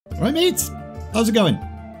Right mates, how's it going?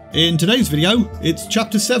 In today's video, it's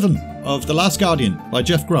chapter 7 of The Last Guardian by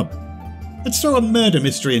Jeff Grubb. Let's throw a murder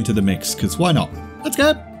mystery into the mix, because why not? Let's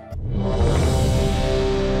go!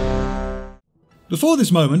 Before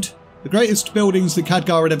this moment, the greatest buildings that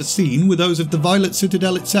Khadgar had ever seen were those of the Violet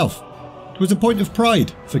Citadel itself. It was a point of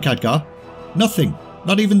pride for Khadgar. Nothing,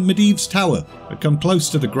 not even Medivh's tower, had come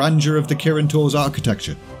close to the grandeur of the Kirin Tor's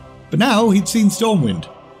architecture. But now he'd seen Stormwind.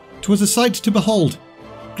 It was a sight to behold.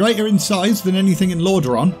 Greater in size than anything in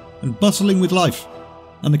Lordaeron, and bustling with life.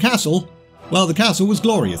 And the castle? Well, the castle was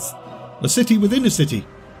glorious. A city within a city.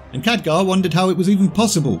 And Khadgar wondered how it was even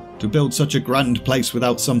possible to build such a grand place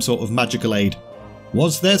without some sort of magical aid.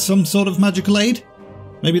 Was there some sort of magical aid?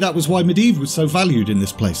 Maybe that was why Medivh was so valued in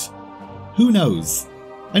this place. Who knows?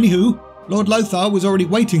 Anywho, Lord Lothar was already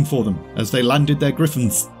waiting for them as they landed their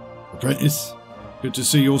griffins. Apprentice, good to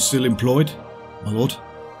see you're still employed, my lord.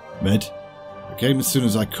 Med, I came as soon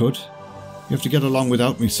as I could. You have to get along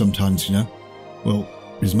without me sometimes, you know. Well,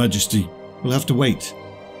 His Majesty will have to wait.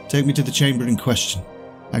 Take me to the chamber in question.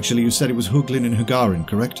 Actually, you said it was Huglar and Hugarin,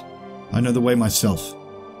 correct? I know the way myself.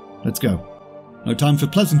 Let's go. No time for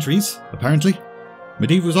pleasantries, apparently.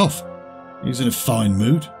 Medivh was off. He's in a fine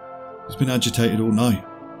mood. He's been agitated all night.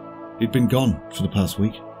 He'd been gone for the past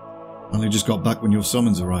week. Only just got back when your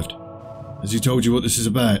summons arrived. Has he told you what this is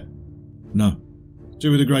about? No.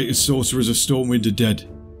 Two of the greatest sorcerers of Stormwind are dead.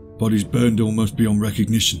 Bodies burned almost beyond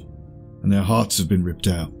recognition. And their hearts have been ripped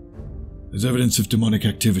out. There's evidence of demonic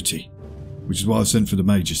activity, which is why I sent for the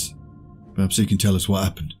mages. Perhaps he can tell us what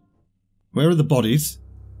happened. Where are the bodies?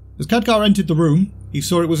 As Khadgar entered the room, he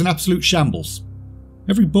saw it was an absolute shambles.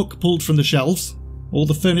 Every book pulled from the shelves, all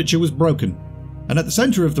the furniture was broken, and at the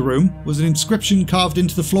centre of the room was an inscription carved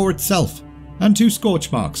into the floor itself, and 2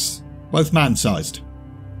 scorch marks, both man-sized.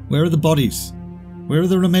 Where are the bodies? Where are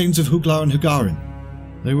the remains of Huglar and Hugarin?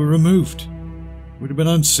 They were removed. It would have been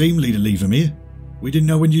unseemly to leave them here. We didn't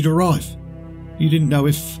know when you'd arrive. You didn't know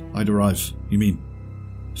if I'd arrive, you mean?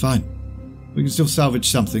 Fine. We can still salvage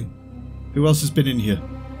something. Who else has been in here?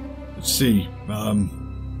 Let's see.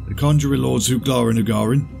 The Conjurer Lords Huglar and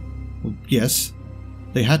Hugarin. Well, yes.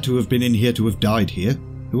 They had to have been in here to have died here.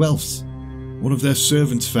 Who else? One of their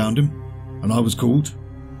servants found him, and I was called,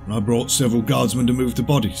 and I brought several guardsmen to move the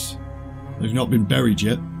bodies. They've not been buried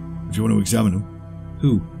yet, if you want to examine them.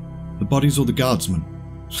 Who? The bodies or the guardsmen?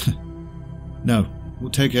 No, we'll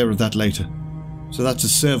take care of that later. So that's a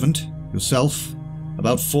servant, yourself,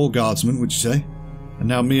 about 4 guardsmen, would you say? And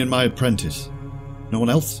now me and my apprentice. No one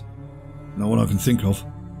else? No one I can think of.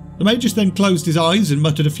 The Magus then closed his eyes and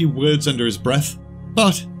muttered a few words under his breath,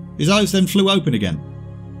 but his eyes then flew open again.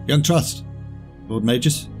 Young Trust, Lord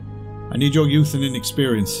Magus, I need your youth and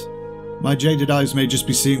inexperience. My jaded eyes may just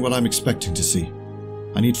be seeing what I'm expecting to see.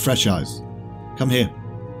 I need fresh eyes. Come here.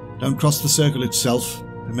 Don't cross the circle itself.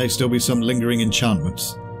 There may still be some lingering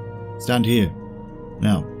enchantments. Stand here.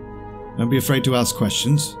 Now, don't be afraid to ask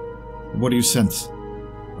questions. What do you sense?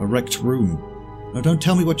 A wrecked room. Now don't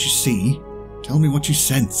tell me what you see. Tell me what you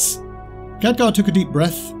sense. Khadgar took a deep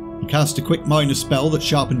breath and cast a quick minor spell that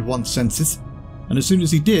sharpened one's senses. And as soon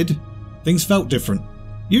as he did, things felt different.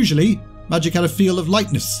 Usually, magic had a feel of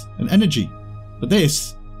lightness and energy. But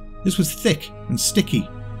this was thick and sticky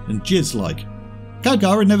and jizz-like.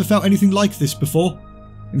 Khadgar had never felt anything like this before.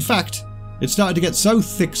 In fact, it started to get so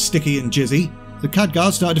thick, sticky and jizzy that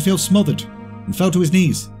Khadgar started to feel smothered and fell to his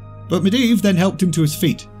knees. But Medivh then helped him to his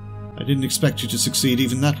feet. I didn't expect you to succeed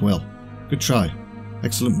even that well. Good try.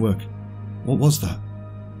 Excellent work. What was that?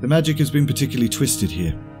 The magic has been particularly twisted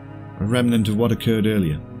here. A remnant of what occurred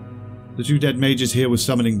earlier. The 2 dead mages here were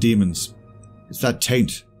summoning demons. It's that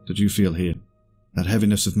taint that you feel here. That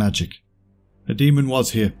heaviness of magic. A demon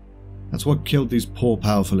was here. That's what killed these poor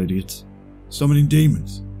powerful idiots. Summoning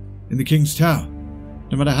demons? In the King's Tower?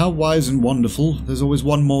 No matter how wise and wonderful, there's always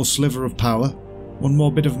one more sliver of power. One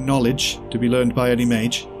more bit of knowledge to be learned by any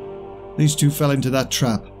mage. These 2 fell into that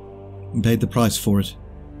trap and paid the price for it.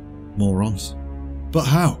 Morons. But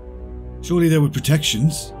how? Surely there were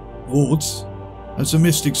protections, wards. That's a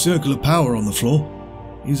mystic circle of power on the floor.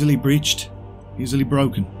 Easily breached, easily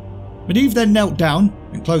broken. Medivh then knelt down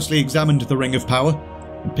and closely examined the ring of power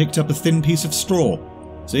and picked up a thin piece of straw.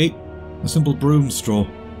 See? A simple broom straw.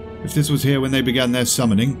 If this was here when they began their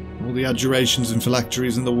summoning, all the adjurations and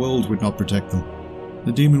phylacteries in the world would not protect them.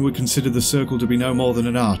 The demon would consider the circle to be no more than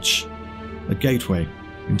an arch. A gateway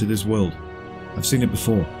into this world. I've seen it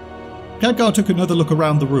before. Khadgar took another look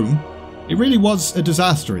around the room. It really was a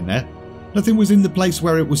disaster in there. Nothing was in the place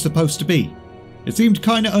where it was supposed to be. It seemed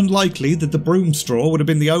kinda unlikely that the broom straw would have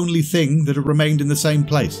been the only thing that had remained in the same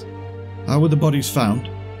place. How were the bodies found?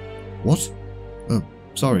 What?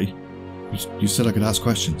 Sorry. You said I could ask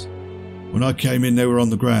questions. When I came in, they were on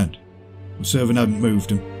the ground. The servant hadn't moved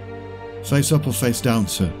them. Face up or face down,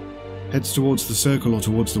 sir? Heads towards the circle or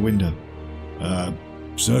towards the window?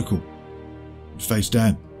 Circle. Face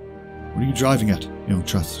down. What are you driving at, young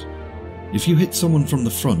trust? If you hit someone from the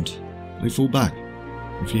front, they fall back.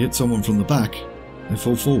 If you hit someone from the back, they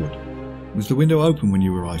fall forward. Was the window open when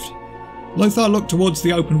you arrived? Lothar looked towards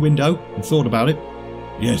the open window and thought about it.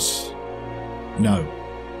 Yes. No.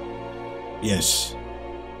 Yes.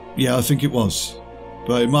 Yeah, I think it was.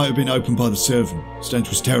 But it might have been opened by the servant. The stench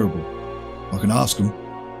was terrible. I can ask him.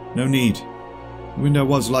 No need. The window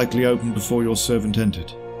was likely opened before your servant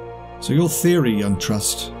entered. So your theory, young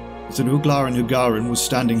trust, is that Huglar and Hugarin was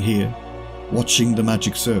standing here, watching the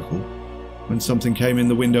magic circle, when something came in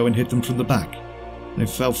the window and hit them from the back. They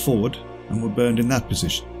fell forward and were burned in that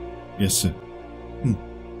position. Yes, sir.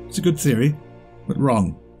 It's a good theory, but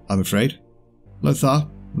wrong, I'm afraid. Lothar,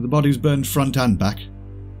 were the bodies burned front and back?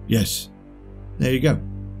 Yes. There you go.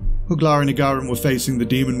 Huglar and Hugarin were facing the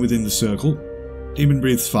demon within the circle. Demon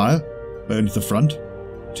breathed fire, burned the front.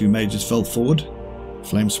 2 mages fell forward.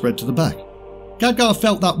 Flames spread to the back. Khadgar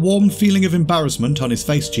felt that warm feeling of embarrassment on his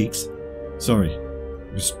face cheeks. Sorry,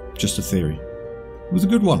 it was just a theory. It was a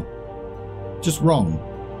good one. Just wrong.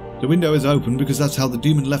 The window is open because that's how the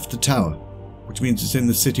demon left the tower, which means it's in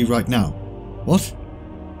the city right now. What?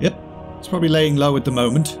 Yep, it's probably laying low at the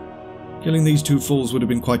moment. Killing these 2 fools would have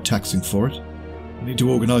been quite taxing for it. I need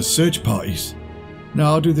to organise search parties. No,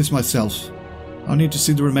 I'll do this myself. I'll need to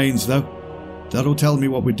see the remains though. That'll tell me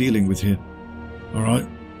what we're dealing with here. Alright,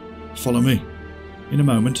 follow me. In a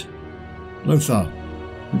moment. Lothar,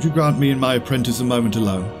 would you grant me and my apprentice a moment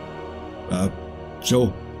alone?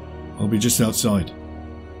 Sure. I'll be just outside.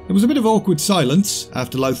 There was a bit of awkward silence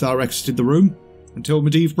after Lothar exited the room, until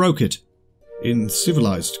Medivh broke it. In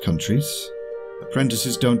civilized countries,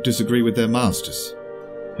 apprentices don't disagree with their masters.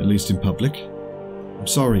 At least in public. I'm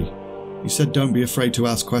sorry. You said don't be afraid to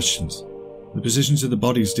ask questions. The positions of the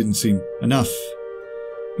bodies didn't seem enough.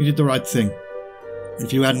 You did the right thing.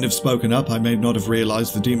 If you hadn't have spoken up, I may not have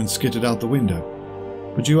realized the demon skittered out the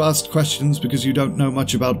window. But you asked questions because you don't know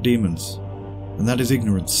much about demons. And that is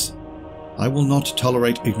ignorance. I will not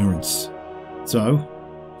tolerate ignorance. So,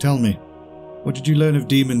 tell me, what did you learn of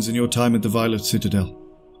demons in your time at the Violet Citadel?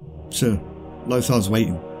 Sir, Lothar's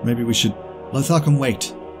waiting. Maybe we should... Lothar can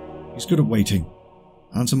wait. He's good at waiting.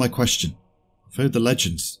 Answer my question. I've heard the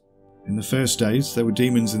legends. In the first days, there were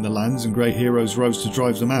demons in the lands and great heroes rose to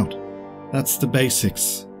drive them out. That's the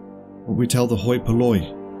basics. What we tell the hoi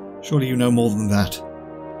polloi. Surely you know more than that.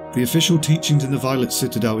 The official teachings in the Violet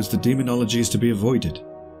Citadel is that demonology is to be avoided.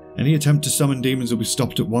 Any attempt to summon demons will be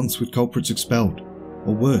stopped at once with culprits expelled.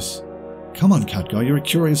 Or worse. Come on, Khadgar, you're a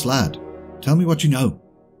curious lad. Tell me what you know.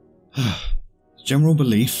 The general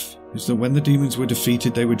belief is that when the demons were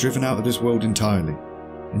defeated, they were driven out of this world entirely,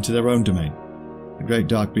 into their own domain, the great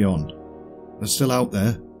dark beyond. They're still out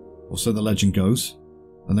there, or so the legend goes,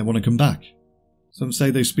 and they want to come back. Some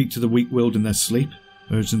say they speak to the weak-willed in their sleep,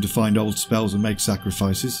 urge them to find old spells and make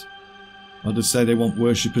sacrifices. Others say they want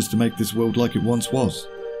worshippers to make this world like it once was,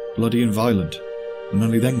 bloody and violent, and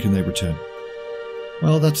only then can they return.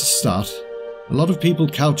 Well, that's a start. A lot of people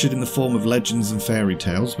couch it in the form of legends and fairy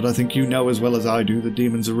tales, but I think you know as well as I do that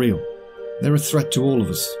demons are real. They're a threat to all of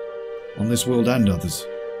us, on this world and others.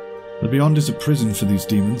 The Beyond is a prison for these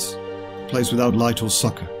demons, a place without light or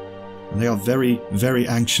succour, and they are very, very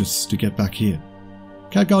anxious to get back here.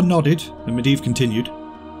 Khadgar nodded, and Medivh continued.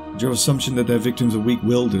 Your assumption that their victims are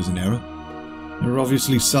weak-willed is an error. There are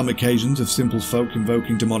obviously some occasions of simple folk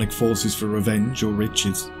invoking demonic forces for revenge or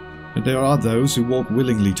riches, but there are those who walk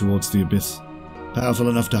willingly towards the abyss, powerful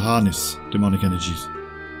enough to harness demonic energies.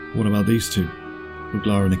 What about these 2?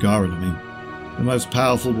 Huglar and Hugarin, I mean. The most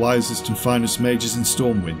powerful, wisest and finest mages in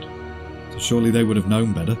Stormwind. So surely they would have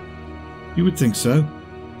known better. You would think so,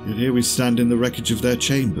 yet here we stand in the wreckage of their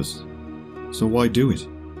chambers. So why do it?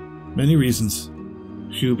 Many reasons.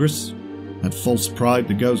 Hubris, that false pride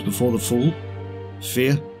that goes before the fall.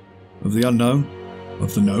 Fear of the unknown,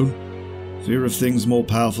 of the known. Fear of things more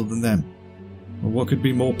powerful than them. Or what could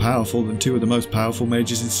be more powerful than 2 of the most powerful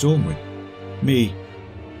mages in Stormwind? Me.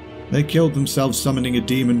 They killed themselves summoning a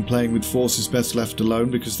demon playing with forces best left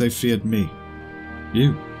alone because they feared me.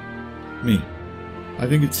 You. Me. I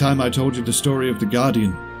think it's time I told you the story of the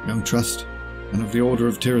Guardian, young trust, and of the Order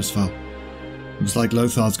of Tirisfal. Looks like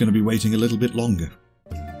Lothar's going to be waiting a little bit longer.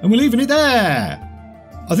 And we're leaving it there!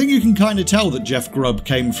 I think you can kind of tell that Jeff Grubb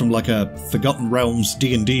came from like a Forgotten Realms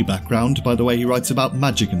D&D background by the way he writes about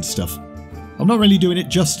magic and stuff. I'm not really doing it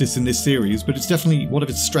justice in this series, but it's definitely one of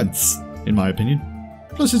its strengths, in my opinion.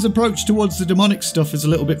 Plus his approach towards the demonic stuff is a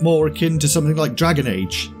little bit more akin to something like Dragon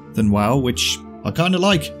Age than WoW, which I kinda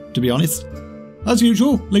like, to be honest. As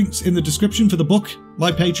usual, links in the description for the book,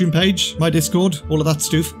 my Patreon page, my Discord, all of that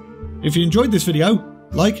stuff. If you enjoyed this video,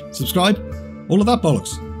 like, subscribe, all of that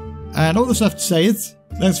bollocks. And all that's left to say is,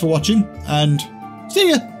 thanks for watching, and see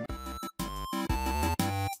ya!